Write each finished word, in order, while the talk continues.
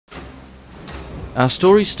Our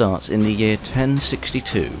story starts in the year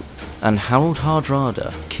 1062, and Harald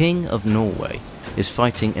Hardrada, King of Norway, is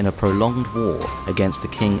fighting in a prolonged war against the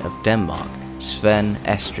King of Denmark, Sven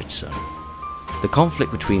Estridsson. The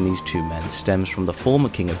conflict between these two men stems from the former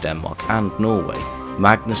King of Denmark and Norway,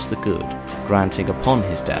 Magnus the Good, granting upon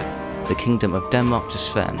his death the kingdom of Denmark to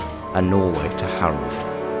Sven and Norway to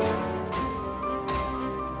Harald.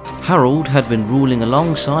 Harald had been ruling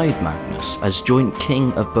alongside Magnus as joint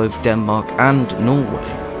king of both Denmark and Norway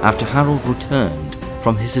after Harald returned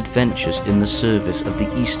from his adventures in the service of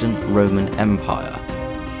the Eastern Roman Empire,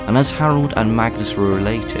 and as Harald and Magnus were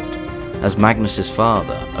related, as Magnus's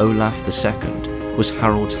father, Olaf II, was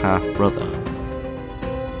Harald's half-brother.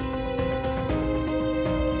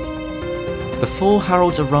 Before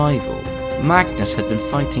Harald's arrival, Magnus had been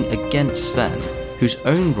fighting against Sven, whose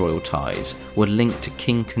own royal ties were linked to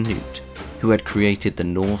King Canute, who had created the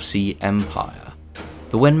North Sea Empire.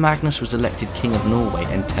 But when Magnus was elected King of Norway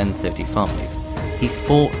in 1035, he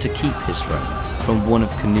fought to keep his throne from one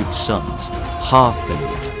of Canute's sons,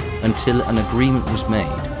 Harthcanute, until an agreement was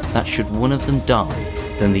made that should one of them die,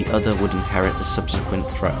 then the other would inherit the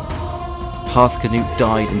subsequent throne. Harthcanute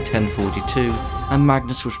died in 1042, and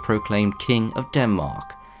Magnus was proclaimed King of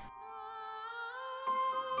Denmark.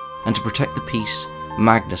 And to protect the peace,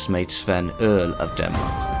 Magnus made Sven Earl of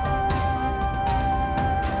Denmark.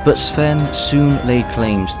 But Sven soon laid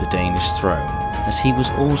claims to the Danish throne, as he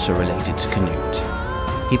was also related to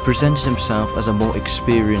Canute. He presented himself as a more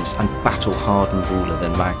experienced and battle-hardened ruler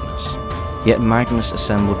than Magnus, yet Magnus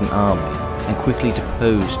assembled an army and quickly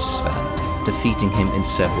deposed Sven, defeating him in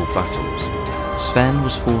several battles. Sven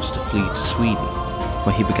was forced to flee to Sweden,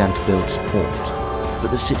 where he began to build support. But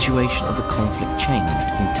the situation of the conflict changed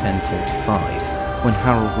in 1045 when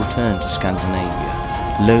Harald returned to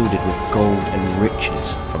Scandinavia, loaded with gold and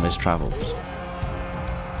riches from his travels.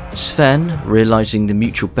 Sven, realizing the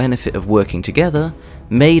mutual benefit of working together,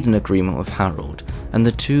 made an agreement with Harald, and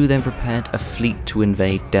the two then prepared a fleet to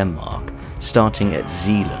invade Denmark, starting at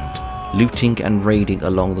Zealand, looting and raiding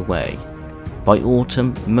along the way. By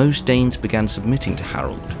autumn, most Danes began submitting to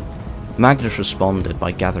Harald. Magnus responded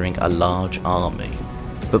by gathering a large army.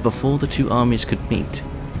 But before the two armies could meet,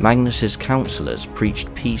 Magnus's councillors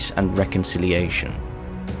preached peace and reconciliation.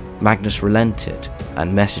 Magnus relented,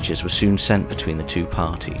 and messages were soon sent between the two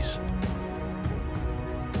parties.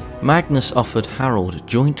 Magnus offered Harald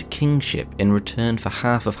joint kingship in return for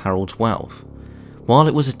half of Harald's wealth. While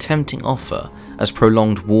it was a tempting offer, as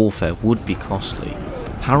prolonged warfare would be costly,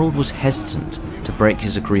 Harald was hesitant to break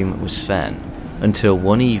his agreement with Sven, until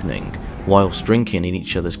one evening, whilst drinking in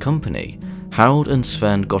each other's company, Harald and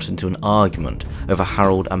Sven got into an argument over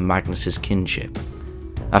Harald and Magnus's kinship.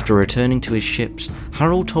 After returning to his ships,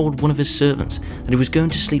 Harald told one of his servants that he was going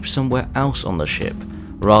to sleep somewhere else on the ship,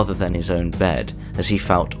 rather than his own bed, as he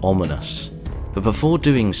felt ominous. But before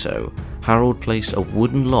doing so, Harald placed a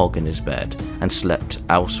wooden log in his bed and slept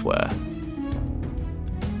elsewhere.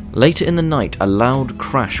 Later in the night, a loud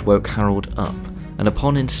crash woke Harald up, and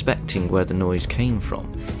upon inspecting where the noise came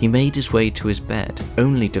from, he made his way to his bed,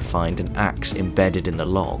 only to find an axe embedded in the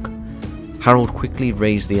log. Harald quickly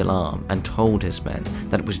raised the alarm and told his men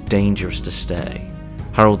that it was dangerous to stay.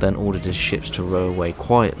 Harald then ordered his ships to row away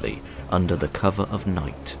quietly under the cover of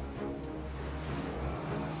night.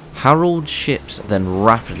 Harald's ships then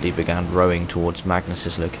rapidly began rowing towards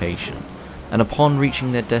Magnus's location, and upon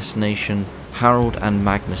reaching their destination, Harald and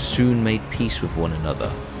Magnus soon made peace with one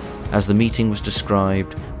another. As the meeting was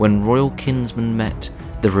described, when royal kinsmen met,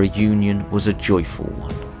 the reunion was a joyful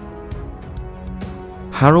one.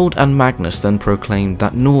 Harald and Magnus then proclaimed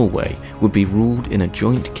that Norway would be ruled in a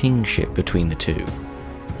joint kingship between the two.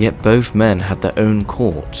 Yet both men had their own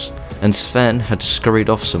courts, and Sven had scurried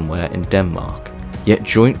off somewhere in Denmark, yet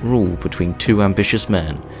joint rule between two ambitious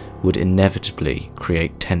men would inevitably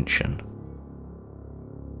create tension.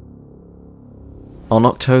 On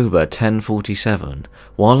October 1047,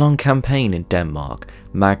 while on campaign in Denmark,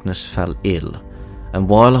 Magnus fell ill, and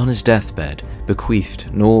while on his deathbed,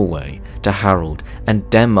 bequeathed Norway to Harald and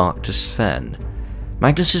Denmark to Sven.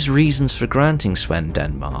 Magnus's reasons for granting Sven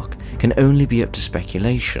Denmark can only be up to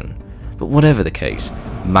speculation, but whatever the case,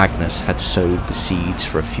 Magnus had sowed the seeds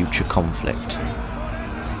for a future conflict.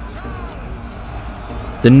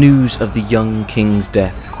 The news of the young king's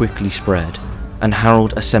death quickly spread, and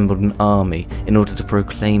Harald assembled an army in order to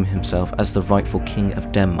proclaim himself as the rightful king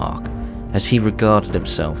of Denmark, as he regarded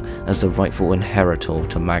himself as the rightful inheritor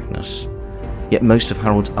to Magnus. Yet most of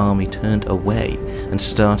Harald's army turned away and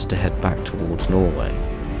started to head back towards Norway.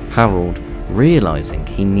 Harald, realizing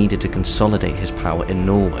he needed to consolidate his power in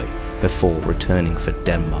Norway before returning for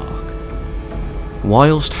Denmark.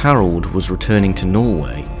 Whilst Harald was returning to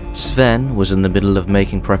Norway, Sven was in the middle of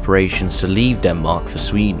making preparations to leave Denmark for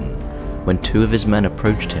Sweden, when two of his men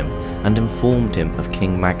approached him and informed him of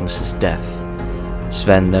King Magnus's death.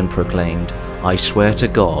 Sven then proclaimed, "I swear to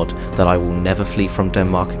God that I will never flee from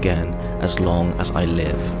Denmark again as long as I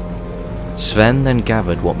live." Sven then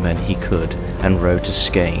gathered what men he could and rode to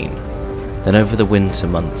Skane. Then over the winter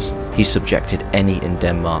months, he subjected any in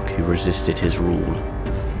Denmark who resisted his rule.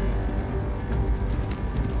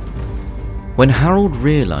 When Harald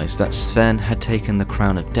realised that Sven had taken the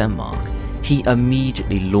crown of Denmark, he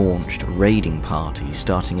immediately launched raiding parties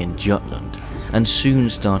starting in Jutland and soon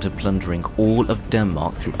started plundering all of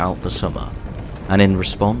Denmark throughout the summer. And in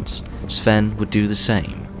response, Sven would do the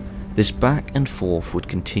same. This back and forth would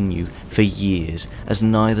continue for years as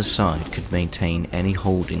neither side could maintain any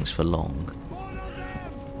holdings for long.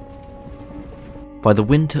 By the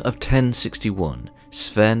winter of 1061,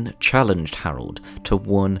 Sven challenged Harald to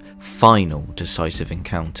one final decisive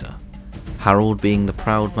encounter. Harald, being the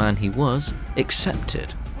proud man he was,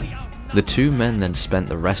 accepted. The two men then spent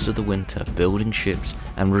the rest of the winter building ships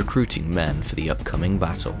and recruiting men for the upcoming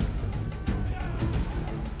battle.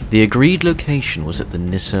 The agreed location was at the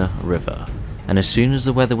Nisa River, and as soon as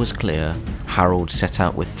the weather was clear, Harald set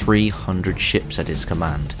out with 300 ships at his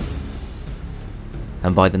command.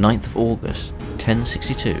 And by the 9th of August,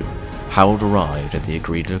 1062, Harald arrived at the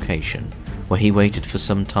agreed location, where he waited for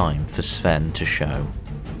some time for Sven to show.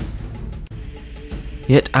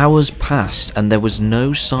 Yet hours passed and there was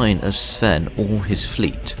no sign of Sven or his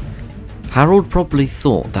fleet. Harald probably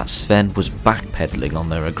thought that Sven was backpedaling on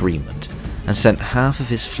their agreement and sent half of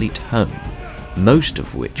his fleet home, most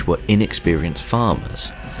of which were inexperienced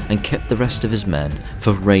farmers, and kept the rest of his men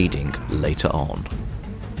for raiding later on.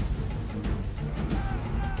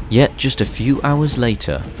 Yet just a few hours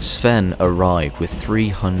later, Sven arrived with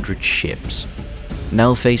 300 ships.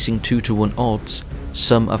 Now facing 2-to-1 odds,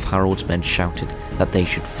 some of Harald's men shouted that they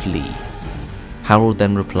should flee. Harald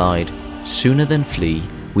then replied, "Sooner than flee,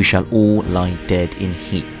 we shall all lie dead in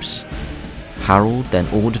heaps." Harald then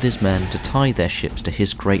ordered his men to tie their ships to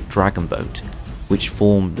his great dragon boat, which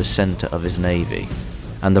formed the centre of his navy,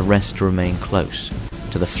 and the rest to remain close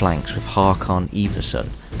to the flanks with Håkon Ivarsson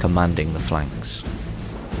commanding the flanks.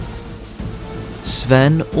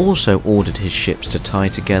 Sven also ordered his ships to tie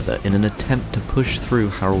together in an attempt to push through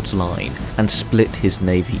Harald's line and split his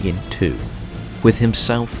navy in two, with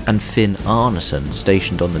himself and Finn Arneson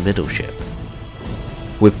stationed on the middle ship.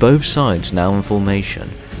 With both sides now in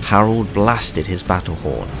formation, Harald blasted his battle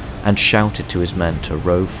horn and shouted to his men to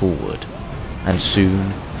row forward, and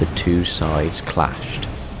soon the two sides clashed.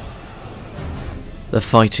 The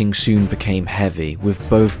fighting soon became heavy, with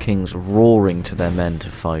both kings roaring to their men to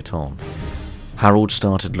fight on. Harald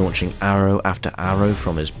started launching arrow after arrow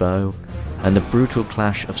from his bow, and the brutal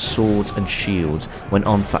clash of swords and shields went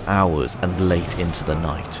on for hours and late into the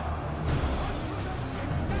night.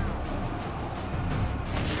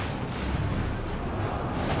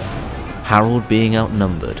 Harald, being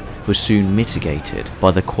outnumbered, was soon mitigated by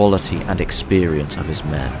the quality and experience of his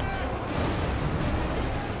men.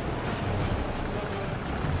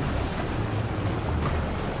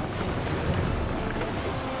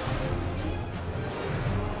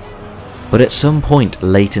 But at some point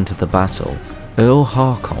late into the battle, Earl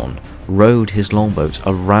Håkon rowed his longboats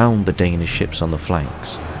around the Danish ships on the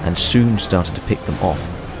flanks, and soon started to pick them off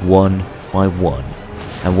one by one,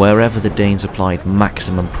 and wherever the Danes applied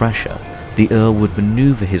maximum pressure, the Earl would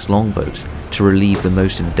maneuver his longboats to relieve the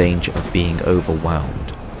most in danger of being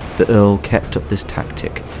overwhelmed. The Earl kept up this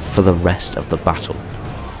tactic for the rest of the battle.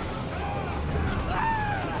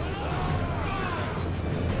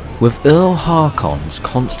 With Earl Håkon's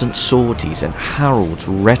constant sorties and Harald's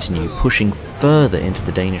retinue pushing further into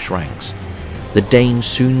the Danish ranks, the Danes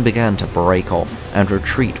soon began to break off and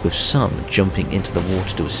retreat, with some jumping into the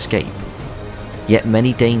water to escape. Yet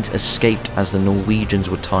many Danes escaped as the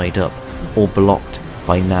Norwegians were tied up or blocked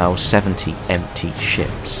by now 70 empty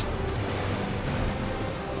ships.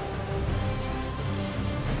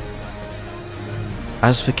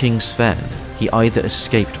 As for King Sven, he either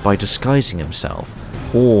escaped by disguising himself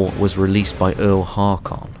or was released by Earl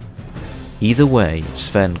Håkon. Either way,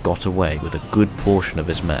 Sven got away with a good portion of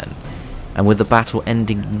his men, and with the battle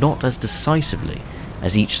ending not as decisively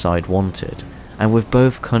as each side wanted, and with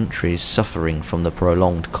both countries suffering from the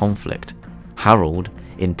prolonged conflict, Harald,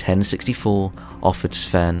 in 1064, offered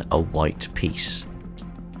Sven a white peace.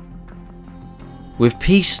 With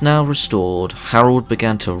peace now restored, Harald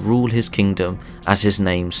began to rule his kingdom as his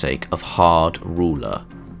namesake of Hard Ruler,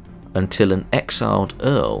 until an exiled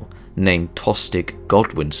earl named Tostig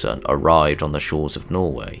Godwinson arrived on the shores of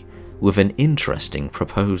Norway, with an interesting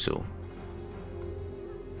proposal.